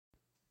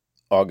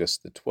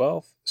August the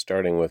 12th,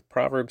 starting with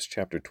Proverbs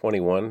chapter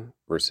 21,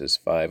 verses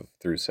 5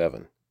 through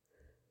 7.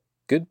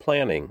 Good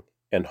planning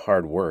and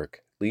hard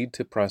work lead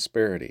to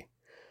prosperity,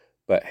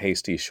 but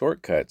hasty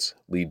shortcuts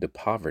lead to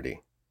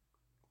poverty.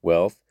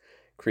 Wealth,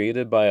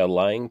 created by a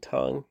lying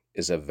tongue,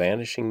 is a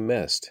vanishing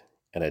mist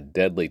and a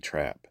deadly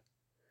trap.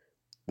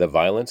 The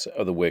violence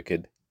of the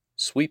wicked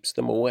sweeps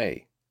them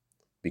away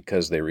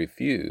because they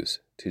refuse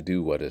to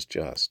do what is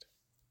just.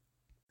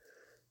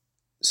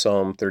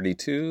 Psalm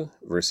 32,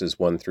 verses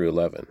 1 through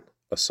 11,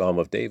 a psalm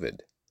of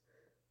David.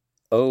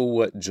 Oh,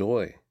 what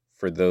joy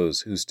for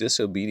those whose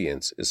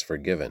disobedience is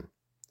forgiven,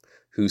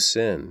 whose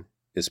sin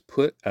is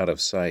put out of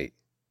sight.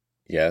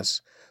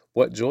 Yes,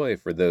 what joy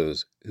for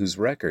those whose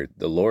record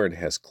the Lord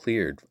has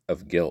cleared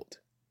of guilt,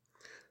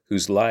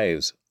 whose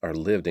lives are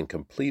lived in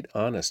complete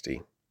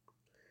honesty.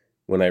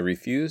 When I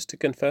refused to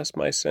confess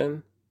my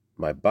sin,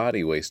 my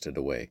body wasted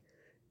away,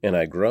 and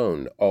I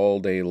groaned all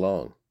day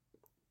long.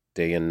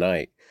 Day and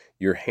night,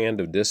 your hand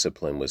of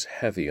discipline was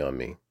heavy on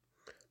me.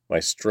 My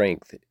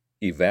strength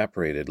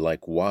evaporated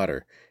like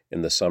water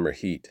in the summer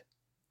heat.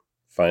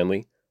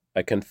 Finally,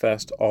 I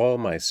confessed all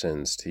my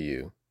sins to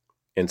you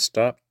and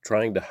stopped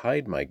trying to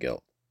hide my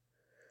guilt.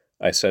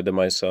 I said to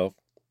myself,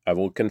 I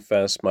will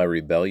confess my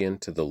rebellion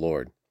to the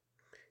Lord.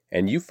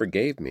 And you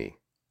forgave me.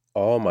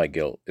 All my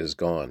guilt is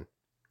gone.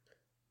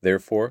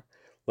 Therefore,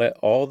 let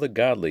all the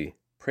godly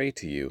pray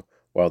to you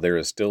while there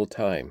is still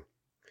time,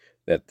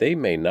 that they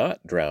may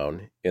not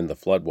drown in the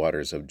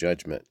floodwaters of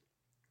judgment.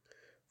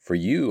 For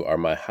you are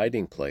my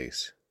hiding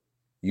place.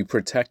 You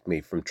protect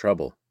me from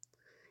trouble.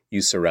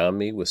 You surround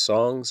me with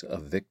songs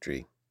of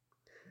victory.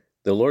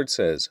 The Lord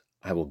says,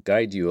 I will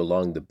guide you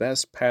along the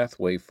best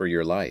pathway for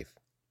your life.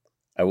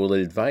 I will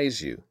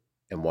advise you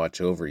and watch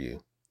over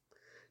you.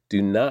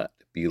 Do not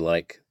be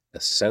like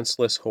a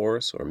senseless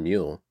horse or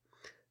mule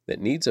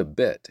that needs a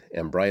bit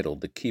and bridle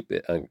to keep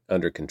it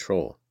under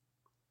control.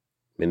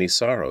 Many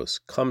sorrows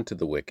come to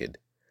the wicked,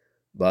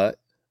 but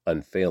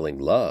unfailing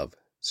love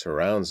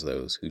surrounds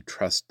those who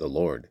trust the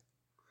Lord.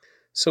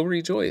 So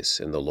rejoice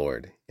in the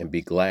Lord and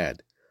be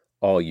glad,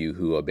 all you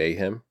who obey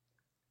him.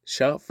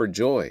 Shout for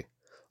joy,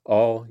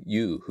 all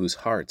you whose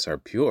hearts are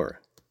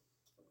pure.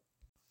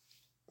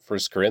 1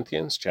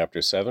 Corinthians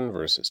chapter 7,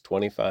 verses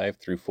 25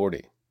 through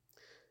 40.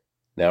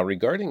 Now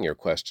regarding your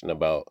question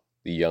about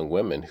the young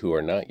women who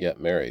are not yet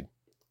married,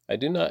 I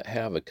do not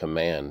have a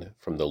command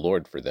from the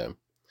Lord for them,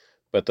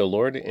 but the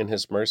Lord in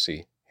his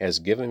mercy has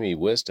given me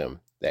wisdom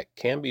that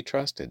can be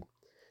trusted,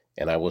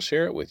 and I will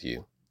share it with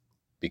you.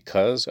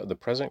 Because of the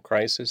present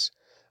crisis,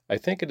 I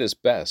think it is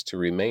best to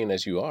remain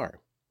as you are.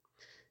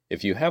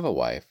 If you have a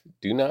wife,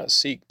 do not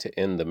seek to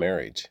end the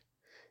marriage.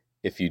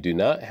 If you do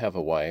not have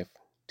a wife,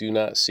 do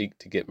not seek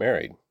to get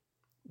married.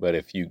 But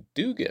if you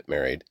do get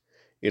married,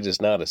 it is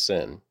not a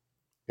sin.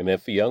 And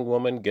if a young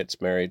woman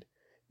gets married,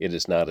 it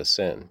is not a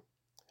sin.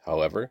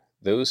 However,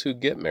 those who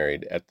get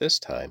married at this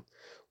time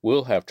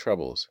will have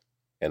troubles,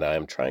 and I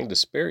am trying to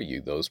spare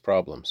you those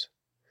problems.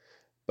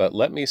 But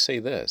let me say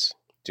this,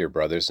 dear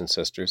brothers and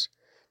sisters,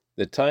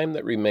 the time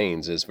that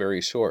remains is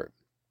very short.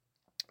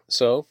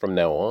 So, from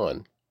now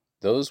on,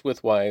 those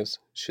with wives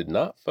should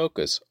not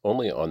focus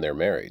only on their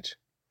marriage.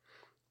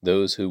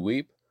 Those who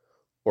weep,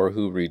 or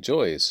who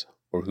rejoice,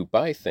 or who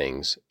buy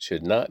things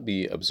should not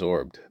be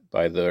absorbed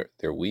by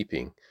their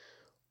weeping,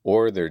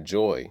 or their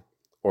joy,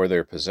 or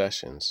their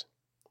possessions.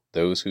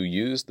 Those who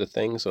use the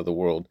things of the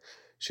world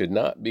should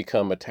not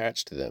become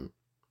attached to them,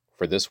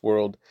 for this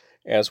world,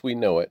 as we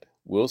know it,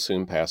 will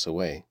soon pass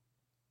away.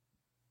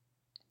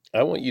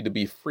 I want you to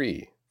be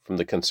free from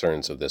the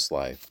concerns of this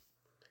life.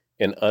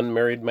 An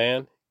unmarried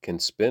man can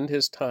spend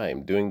his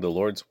time doing the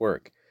Lord's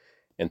work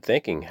and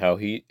thinking how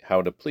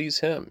to please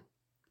him.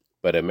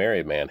 But a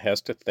married man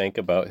has to think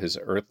about his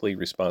earthly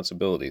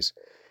responsibilities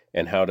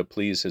and how to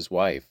please his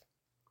wife.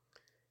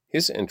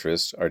 His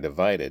interests are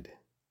divided.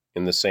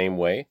 In the same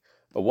way,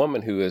 a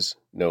woman who is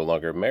no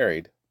longer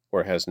married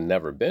or has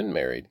never been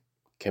married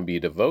can be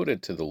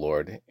devoted to the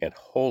Lord and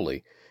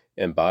holy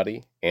in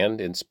body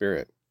and in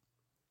spirit.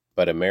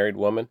 But a married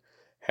woman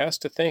has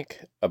to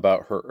think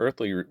about her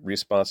earthly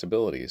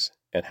responsibilities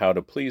and how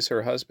to please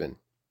her husband.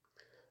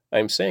 I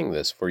am saying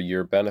this for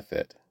your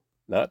benefit,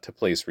 not to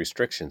place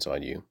restrictions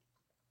on you.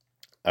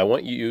 I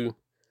want you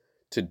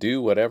to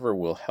do whatever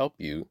will help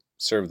you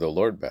serve the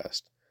Lord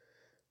best,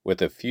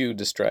 with as few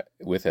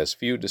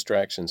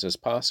distractions as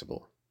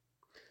possible.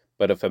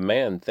 But if a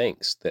man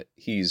thinks that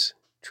he's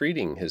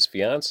treating his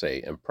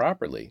fiancée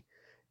improperly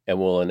and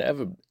will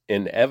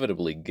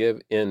inevitably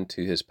give in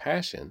to his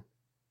passion,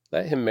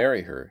 let him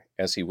marry her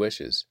as he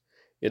wishes.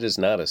 It is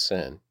not a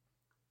sin.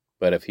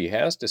 But if he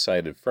has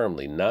decided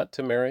firmly not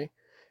to marry,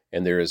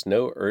 and there is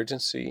no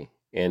urgency,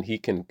 and he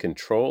can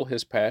control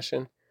his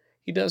passion,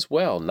 he does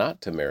well not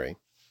to marry.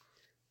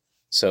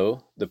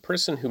 So, the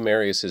person who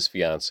marries his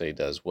fiancée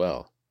does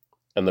well,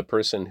 and the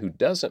person who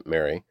doesn't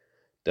marry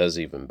does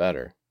even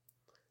better.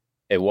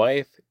 A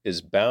wife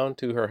is bound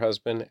to her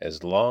husband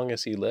as long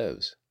as he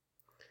lives.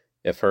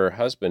 If her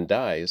husband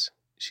dies,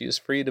 she is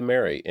free to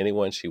marry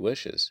anyone she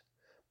wishes,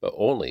 but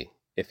only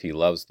if he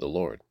loves the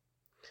Lord.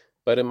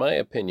 But in my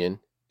opinion,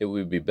 it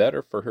would be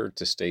better for her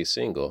to stay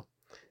single,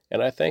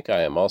 and I think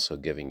I am also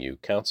giving you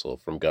counsel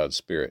from God's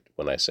Spirit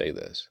when I say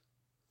this.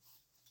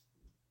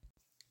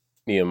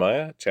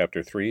 Nehemiah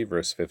chapter 3,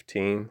 verse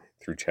 15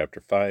 through chapter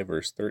 5,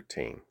 verse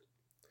 13.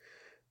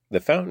 The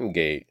fountain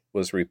gate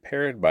was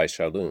repaired by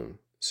Shallum,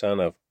 son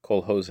of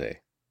Colhose,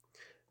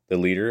 the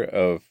leader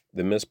of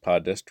the Mizpah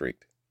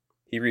district.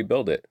 He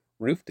rebuilt it,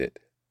 roofed it,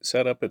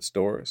 set up its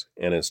doors,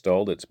 and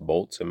installed its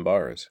bolts and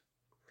bars.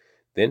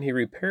 Then he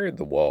repaired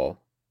the wall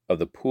of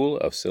the pool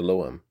of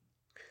Siloam,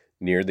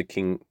 near the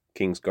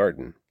king's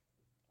garden,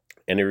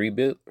 and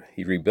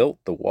he rebuilt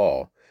the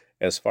wall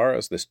as far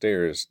as the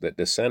stairs that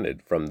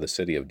descended from the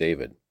city of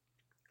David.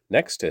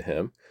 Next to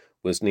him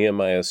was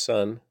Nehemiah's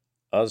son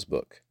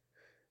Azbuk,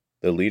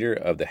 the leader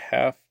of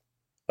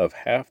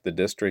half the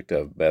district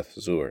of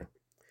Beth-zur.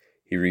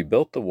 He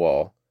rebuilt the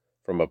wall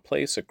from a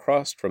place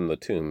across from the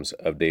tombs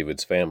of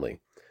David's family,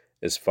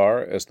 as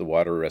far as the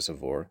water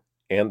reservoir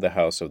and the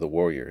house of the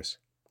warriors.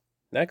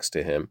 Next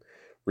to him,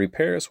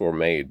 repairs were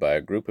made by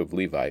a group of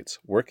Levites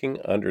working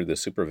under the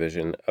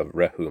supervision of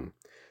Rehum,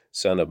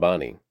 son of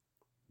Bani.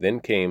 Then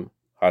came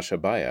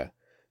Hashabiah,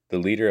 the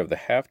leader of the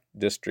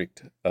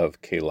half-district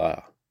of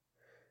Keilah,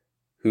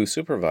 who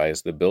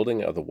supervised the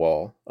building of the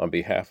wall on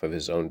behalf of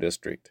his own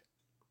district.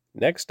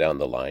 Next down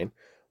the line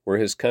were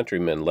his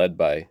countrymen led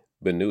by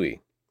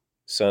Benui,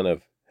 son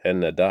of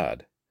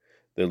Henadad,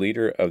 the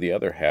leader of the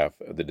other half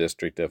of the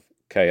district of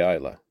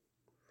Keilah.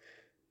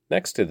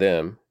 Next to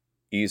them,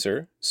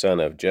 Ezer, son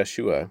of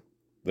Jeshua,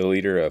 the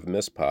leader of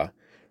Mizpah,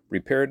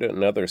 repaired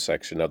another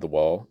section of the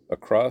wall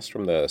across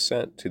from the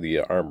ascent to the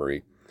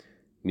armory,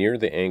 near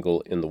the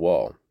angle in the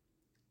wall.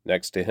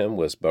 Next to him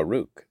was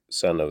Baruch,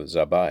 son of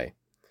Zabbai,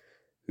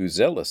 who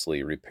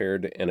zealously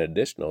repaired an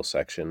additional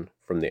section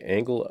from the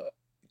angle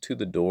to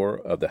the door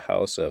of the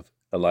house of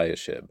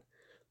Eliashib,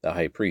 the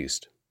high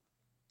priest.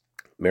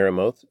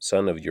 Meremoth,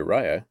 son of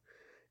Uriah,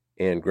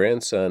 and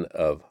grandson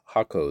of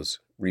Hakkoz,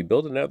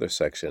 rebuilt another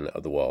section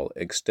of the wall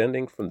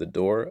extending from the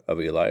door of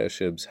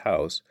Eliashib's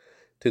house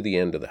to the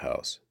end of the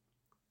house.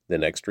 The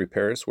next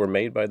repairs were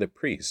made by the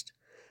priest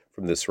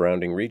from the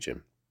surrounding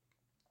region.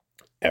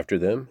 After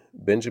them,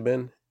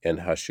 Benjamin and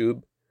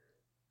Hashub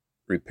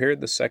repaired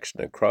the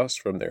section across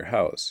from their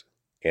house,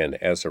 and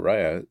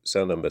Azariah,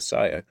 son of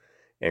Messiah,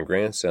 and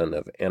grandson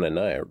of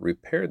Ananiah,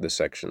 repaired the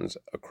sections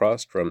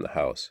across from the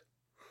house.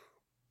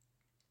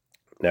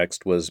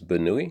 Next was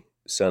Benui,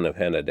 son of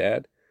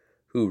Henadad,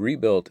 who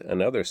rebuilt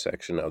another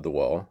section of the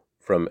wall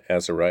from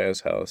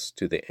Azariah's house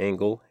to the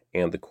angle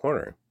and the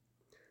corner.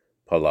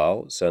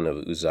 Palal, son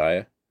of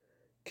Uzziah,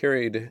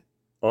 carried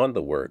on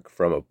the work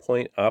from a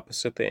point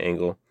opposite the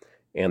angle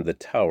and the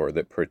tower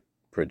that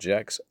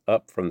projects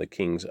up from the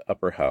king's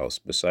upper house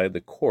beside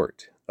the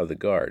court of the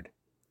guard.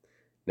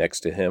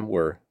 Next to him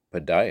were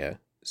Pedaiah,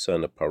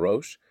 son of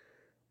Parosh,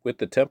 with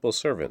the temple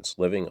servants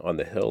living on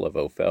the hill of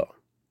Ophel,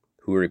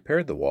 who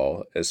repaired the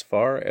wall as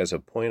far as a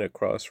point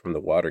across from the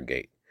water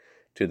gate,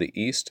 to the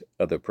east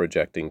of the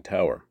projecting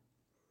tower.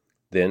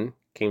 Then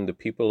came the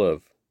people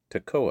of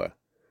Tekoa,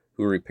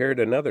 who repaired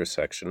another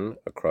section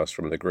across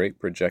from the great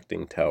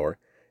projecting tower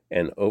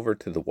and over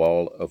to the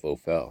wall of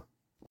Ophel.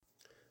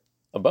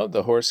 Above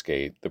the horse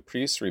gate, the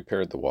priests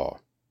repaired the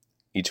wall.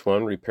 Each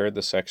one repaired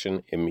the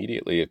section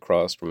immediately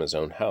across from his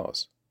own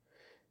house.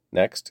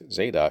 Next,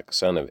 Zadok,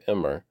 son of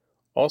Immer,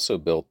 also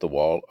built the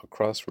wall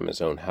across from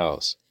his own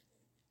house.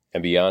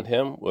 And beyond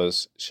him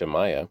was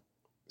Shemaiah,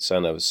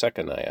 son of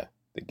Shechaniah,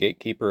 the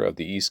gatekeeper of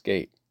the east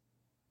gate.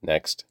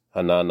 Next,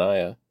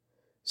 Hananiah,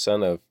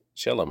 son of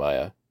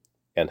Shelemiah,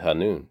 and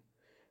Hanun,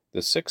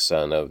 the sixth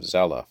son of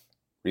Zalaph,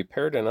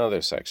 repaired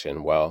another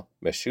section, while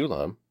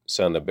Meshullam,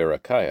 son of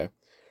Berechiah,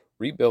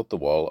 rebuilt the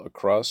wall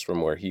across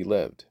from where he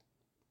lived.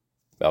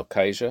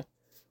 Malchijah,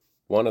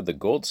 one of the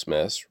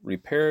goldsmiths,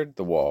 repaired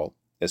the wall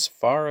as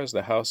far as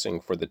the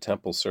housing for the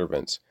temple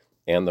servants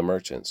and the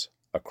merchants,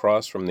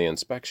 across from the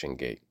inspection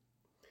gate.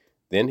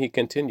 Then he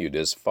continued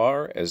as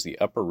far as the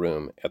upper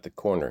room at the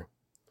corner.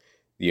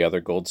 The other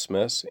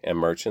goldsmiths and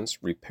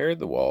merchants repaired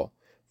the wall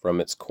from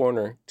its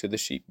corner to the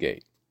sheep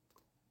gate.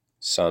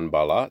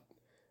 Sanballat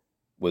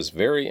was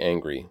very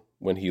angry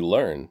when he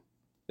learned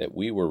that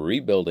we were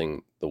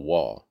rebuilding the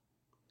wall.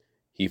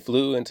 He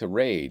flew into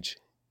rage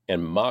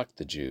and mocked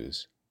the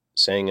Jews,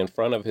 saying in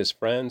front of his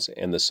friends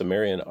and the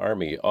Samaritan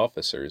army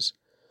officers,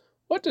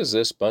 "What does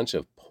this bunch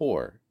of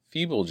poor,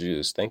 feeble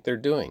Jews think they're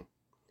doing?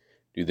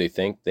 Do they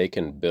think they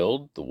can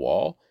build the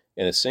wall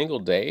in a single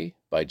day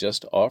by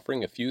just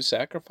offering a few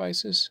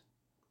sacrifices?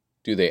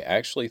 Do they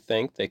actually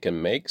think they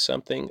can make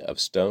something of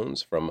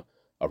stones from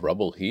a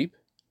rubbish heap,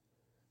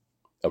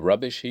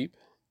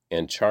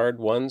 and charred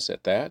ones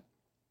at that?"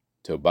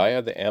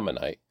 Tobiah the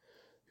Ammonite,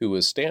 who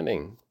was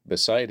standing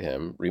beside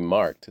him,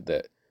 remarked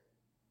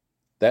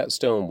that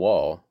stone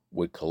wall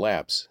would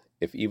collapse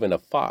if even a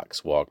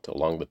fox walked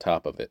along the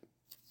top of it.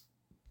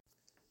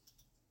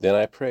 Then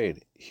I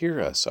prayed, "Hear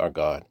us, our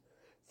God,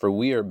 for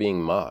we are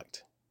being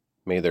mocked.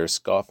 May their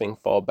scoffing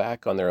fall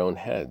back on their own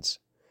heads,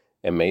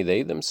 and may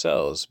they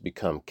themselves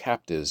become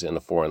captives in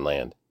a foreign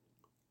land.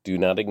 Do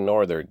not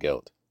ignore their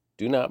guilt.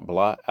 Do not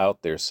blot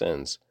out their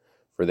sins,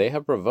 for they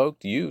have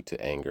provoked you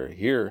to anger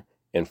here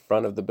in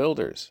front of the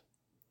builders."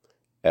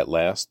 At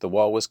last the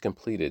wall was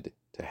completed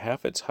to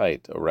half its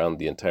height around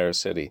the entire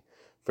city,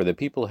 for the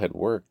people had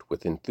worked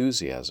with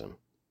enthusiasm.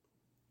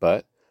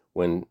 But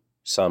when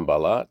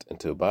Sanballat and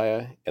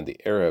Tobiah and the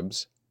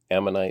Arabs,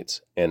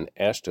 Ammonites, and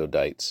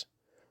Ashdodites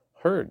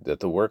heard that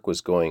the work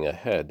was going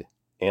ahead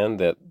and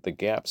that the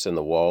gaps in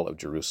the wall of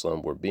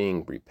Jerusalem were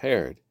being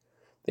repaired,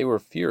 they were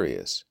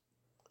furious.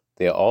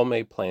 They all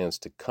made plans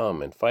to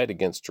come and fight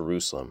against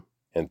Jerusalem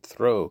and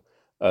throw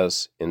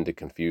us into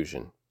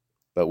confusion.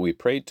 But we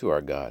prayed to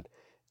our God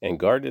and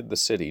guarded the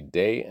city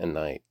day and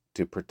night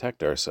to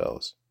protect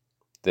ourselves.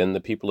 Then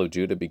the people of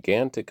Judah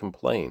began to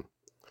complain.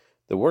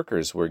 The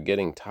workers were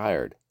getting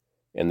tired,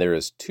 and there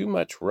is too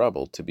much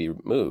rubble to be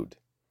moved.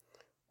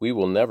 We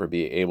will never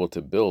be able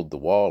to build the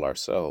wall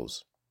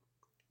ourselves.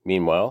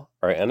 Meanwhile,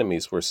 our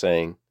enemies were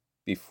saying,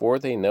 "Before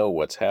they know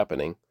what's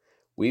happening,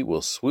 we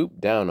will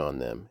swoop down on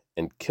them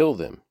and kill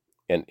them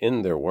and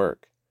end their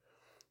work."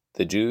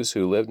 The Jews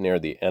who lived near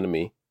the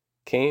enemy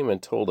came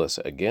and told us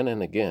again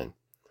and again,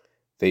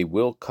 "They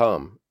will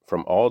come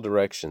from all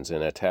directions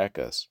and attack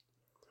us."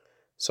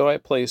 So I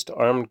placed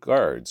armed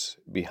guards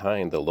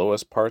behind the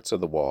lowest parts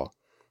of the wall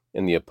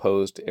in the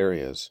exposed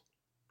areas.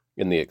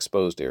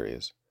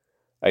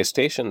 I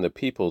stationed the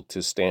people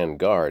to stand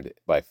guard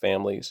by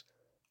families,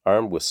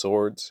 armed with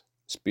swords,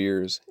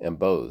 spears, and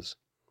bows.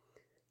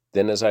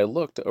 Then as I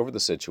looked over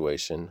the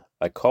situation,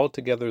 I called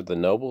together the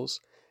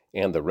nobles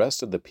and the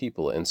rest of the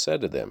people and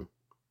said to them,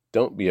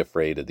 "Don't be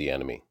afraid of the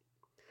enemy.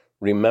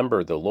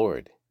 Remember the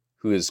Lord,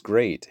 who is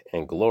great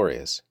and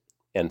glorious,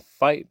 and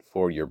fight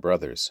for your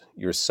brothers,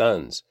 your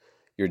sons,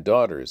 your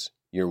daughters,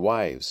 your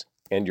wives,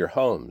 and your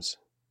homes."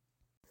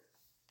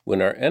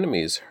 When our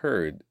enemies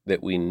heard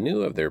that we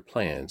knew of their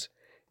plans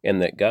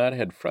and that God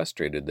had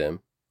frustrated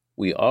them,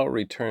 we all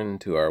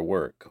returned to our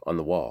work on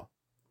the wall.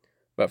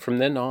 But from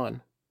then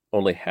on,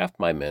 only half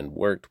my men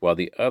worked while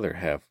the other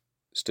half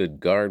stood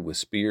guard with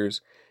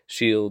spears,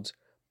 shields,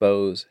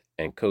 bows,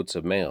 and coats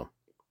of mail.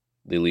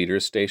 The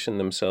leaders stationed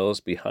themselves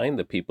behind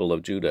the people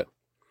of Judah,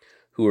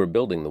 who were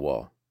building the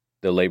wall.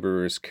 The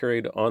laborers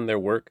carried on their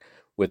work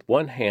with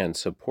one hand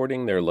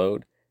supporting their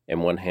load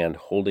and one hand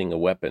holding a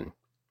weapon.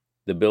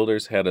 The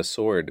builders had a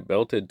sword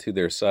belted to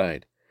their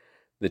side.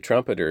 The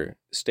trumpeter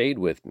stayed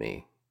with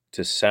me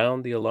to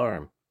sound the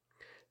alarm.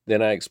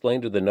 Then I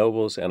explained to the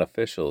nobles and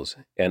officials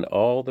and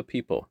all the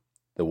people,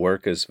 "The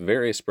work is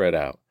very spread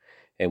out,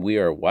 and we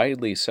are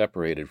widely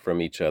separated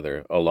from each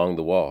other along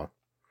the wall.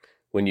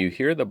 When you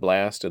hear the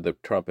blast of the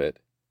trumpet,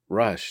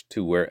 rush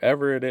to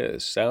wherever it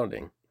is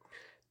sounding.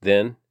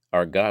 Then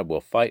our God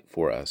will fight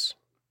for us."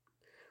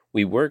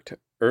 We worked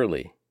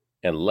early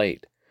and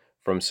late,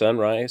 from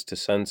sunrise to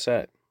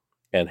sunset,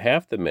 and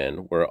half the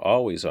men were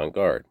always on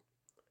guard.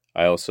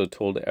 I also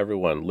told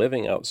everyone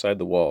living outside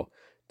the wall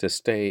to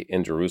stay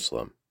in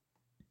Jerusalem.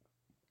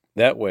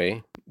 That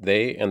way,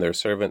 they and their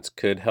servants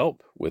could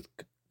help with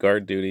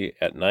guard duty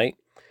at night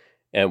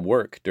and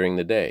work during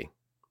the day.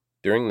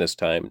 During this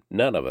time,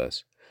 none of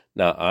us,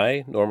 not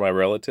I, nor my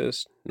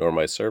relatives, nor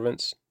my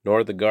servants,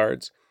 nor the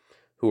guards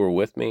who were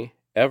with me,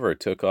 ever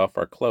took off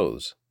our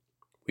clothes.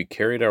 We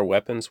carried our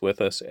weapons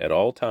with us at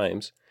all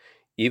times,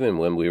 even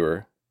when we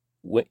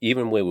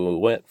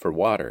went for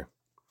water.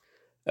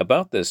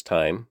 About this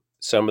time,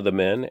 some of the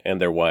men and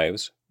their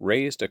wives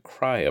raised a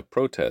cry of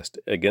protest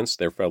against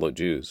their fellow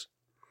Jews.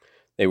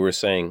 They were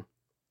saying,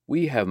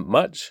 "We have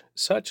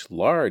such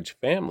large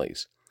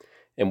families,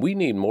 and we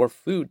need more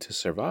food to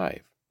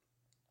survive."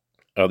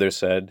 Others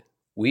said,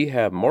 "We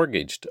have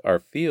mortgaged our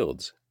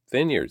fields,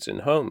 vineyards,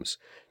 and homes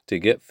to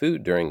get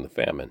food during the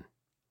famine."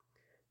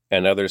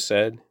 And others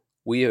said,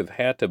 "We have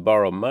had to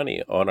borrow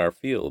money on our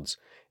fields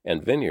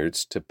and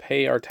vineyards to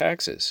pay our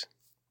taxes."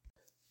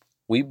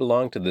 We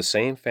belong to the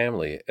same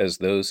family as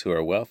those who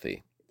are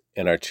wealthy,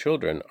 and our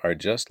children are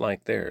just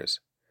like theirs.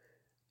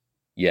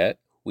 Yet,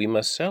 we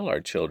must sell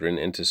our children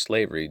into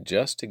slavery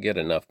just to get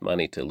enough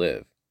money to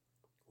live.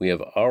 We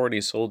have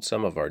already sold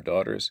some of our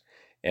daughters,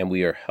 and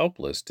we are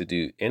helpless to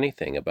do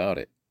anything about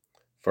it,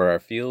 for our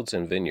fields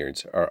and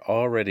vineyards are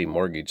already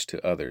mortgaged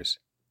to others.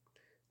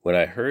 When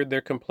I heard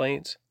their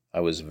complaints, I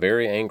was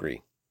very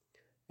angry.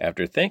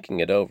 After thinking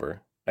it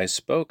over, I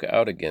spoke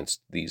out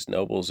against these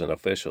nobles and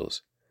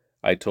officials.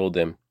 I told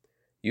them,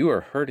 "You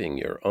are hurting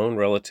your own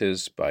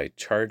relatives by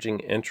charging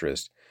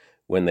interest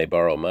when they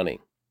borrow money."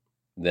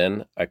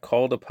 Then I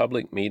called a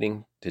public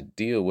meeting to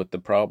deal with the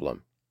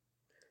problem.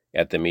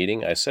 At the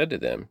meeting, I said to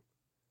them,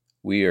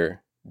 "We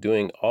are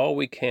doing all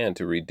we can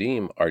to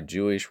redeem our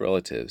Jewish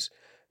relatives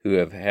who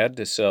have had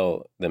to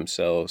sell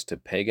themselves to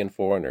pagan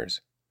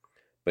foreigners,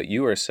 but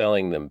you are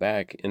selling them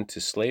back into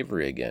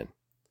slavery again.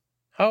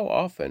 How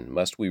often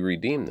must we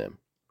redeem them?"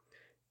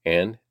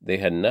 And they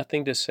had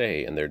nothing to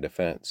say in their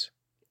defense.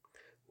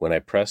 When I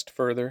pressed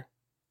further,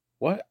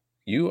 "What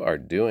you are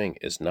doing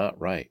is not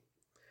right.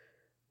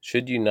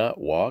 Should you not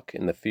walk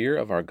in the fear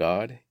of our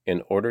God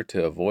in order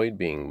to avoid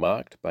being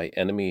mocked by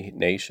enemy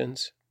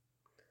nations?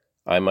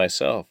 I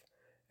myself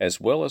as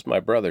well as my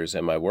brothers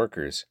and my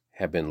workers,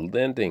 have been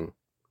lending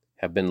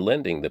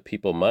the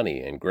people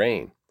money and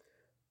grain.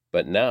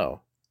 But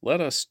now, let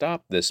us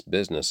stop this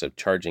business of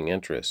charging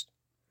interest.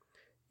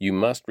 You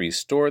must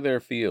restore their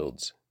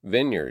fields,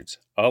 vineyards,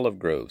 olive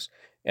groves,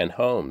 and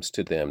homes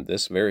to them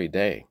this very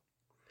day,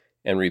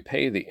 and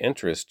repay the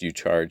interest you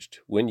charged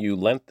when you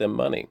lent them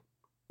money,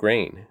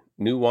 grain,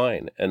 new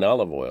wine, and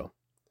olive oil."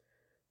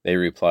 They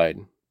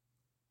replied,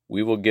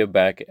 "We will give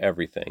back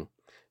everything,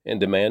 and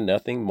demand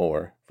nothing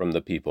more from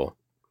the people.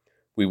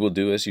 We will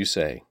do as you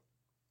say."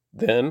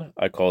 Then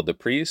I called the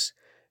priests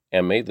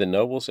and made the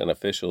nobles and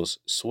officials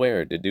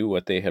swear to do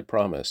what they had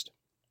promised.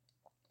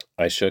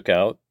 I shook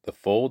out the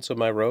folds of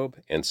my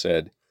robe and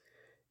said,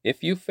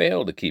 "If you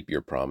fail to keep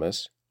your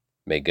promise,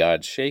 may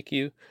God shake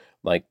you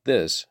like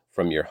this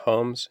from your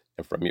homes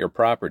and from your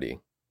property."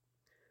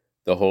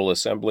 The whole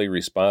assembly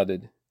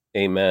responded,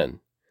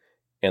 "Amen,"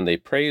 and they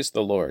praised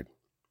the Lord,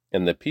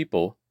 and the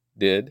people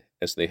did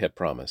as they had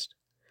promised.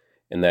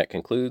 And that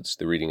concludes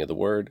the reading of the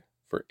Word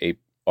for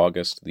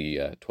August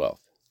the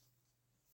 12th.